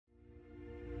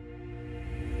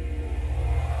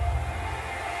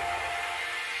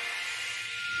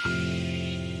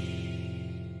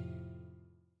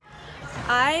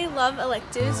I love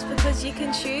electives because you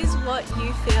can choose what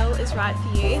you feel is right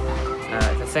for you.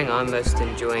 The thing I'm most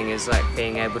enjoying is like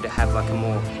being able to have like a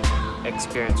more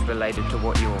experience related to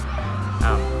what your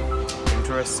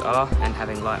interests are and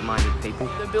having like-minded people.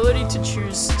 The ability to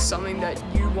choose something that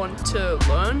you want to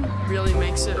learn really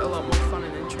makes it a lot more fun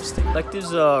and interesting.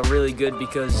 Electives are really good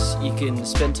because you can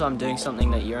spend time doing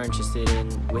something that you're interested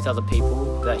in with other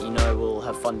people that you know will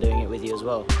have fun doing it with you as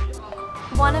well.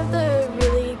 One of the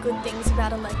really good things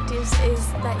about electives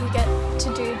is that you get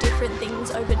to do different things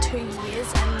over 2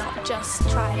 years and not just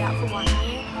try it out for 1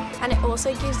 year. And it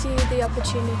also gives you the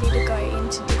opportunity to go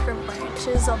into different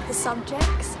branches of the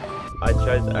subjects. I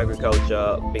chose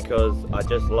agriculture because I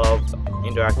just love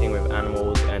interacting with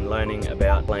animals and learning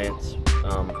about plants,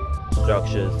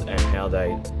 structures and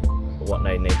what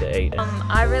they need to eat.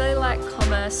 I really like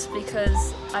commerce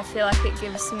because I feel like it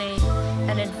gives me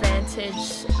an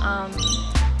advantage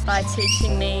by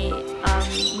teaching me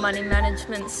money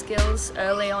management skills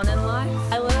early on in life.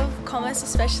 I love commerce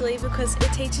especially because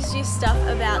it teaches you stuff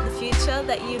about the future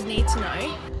that you need to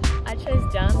know. I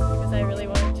chose dance because I really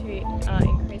wanted to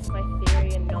increase my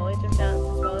theory and knowledge of dance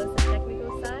as well as the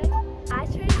technical side. I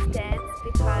chose dance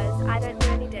because I don't do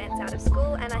any dance out of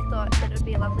school, and I thought that it would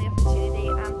be a lovely opportunity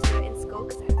to do it in school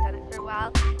because I haven't done it for a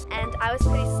while, and I was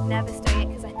pretty nervous doing it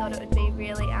because I thought it would be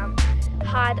really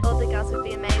hard. All the girls would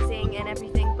be amazing and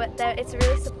everything, but it's a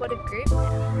really supportive group.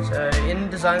 So in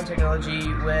design and technology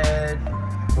we're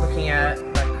looking at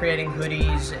like creating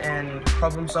hoodies and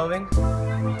problem solving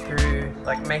through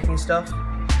like making stuff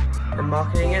and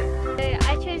marketing it.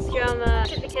 I chose drama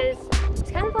because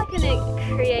it's kind of like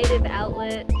a creative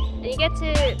outlet and you get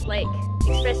to like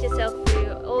express yourself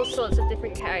through all sorts of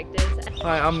different characters.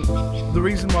 Hi, the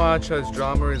reason why I chose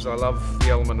drama is I love the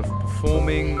element of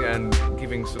performing and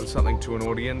giving sort of something to an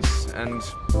audience, and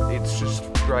it's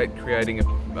just great creating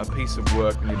a piece of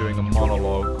work when you're doing a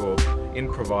monologue or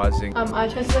improvising. I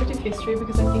chose elective history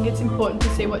because I think it's important to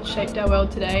see what shaped our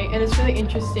world today, and it's really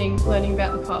interesting learning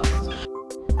about the past.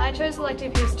 I chose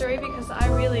elective history because I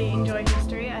really enjoy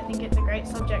history. I think it's a great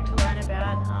subject to learn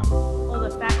about all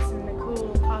the facts and the cool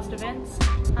past events.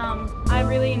 I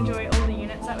really enjoy all the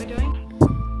units that we're doing.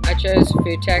 I chose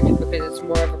food tech because it's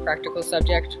more of a practical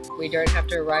subject. We don't have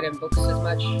to write in books as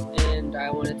much, and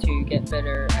I wanted to get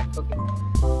better at cooking.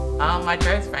 I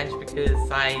chose French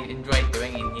because I enjoyed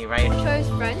doing it in year 8. I chose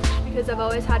French because I've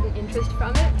always had an interest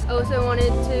from it. I also wanted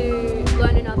to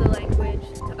learn another language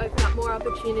to open up more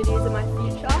opportunities in my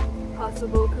future,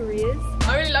 possible careers.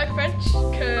 I really like French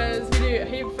because we do a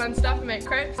heap of fun stuff and make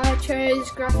crepes. I chose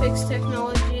graphics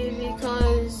technology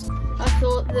because I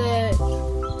thought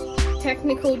that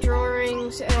technical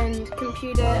drawings and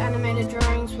computer animated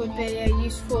drawings would be a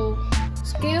useful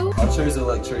skill. I chose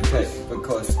Electric Tech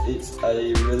because it's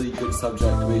a really good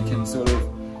subject where you can sort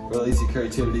of release your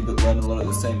creativity but learn a lot at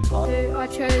the same time. So I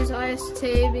chose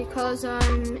IST because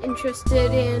I'm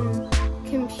interested in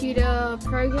computer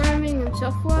programming and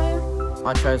software.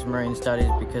 I chose marine studies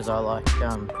because I like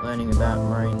learning about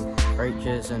marine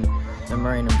creatures and the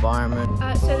marine environment.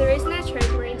 So the reason I chose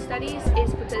marine studies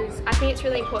is because I think it's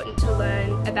really important to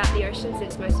learn about the ocean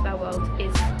since most of our world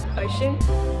is ocean.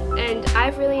 And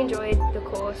I've really enjoyed the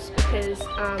course because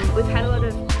we've had a lot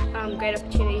of great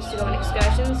opportunities to go on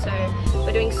excursions. So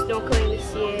we're doing snorkeling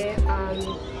this year.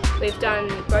 We've done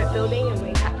boat building and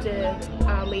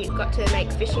we got to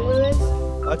make fishing lures.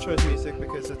 I chose music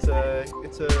because it's a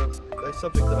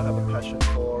subject that I have a passion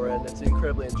for, and it's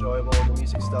incredibly enjoyable, and the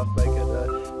music stuff make it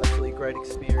an absolutely great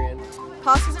experience.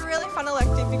 Past is a really fun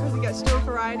elective because you get to do a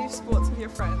variety of sports with your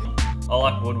friends. I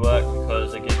like woodwork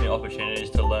because it gives me opportunities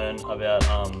to learn about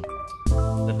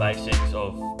the basics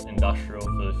of industrial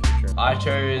for the future. I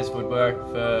chose woodwork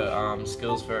for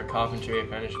skills for a carpentry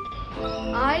apprenticeship.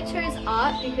 I chose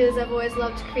art because I've always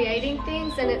loved creating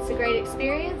things and it's a great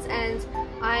experience, and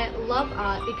I love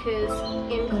art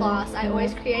because in class I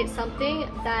always create something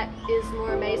that is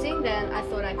more amazing than I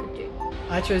thought I could do.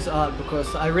 I chose art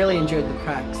because I really enjoyed the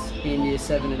pracs in year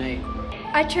 7 and 8.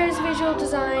 I chose visual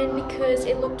design because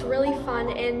it looked really fun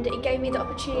and it gave me the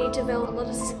opportunity to develop a lot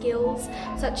of skills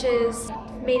such as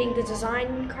meeting the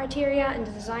design criteria and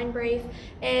the design brief,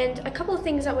 and a couple of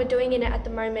things that we're doing in it at the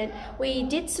moment. We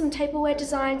did some tableware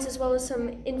designs as well as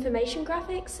some information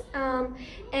graphics,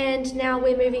 and now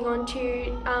we're moving on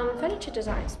to furniture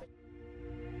designs.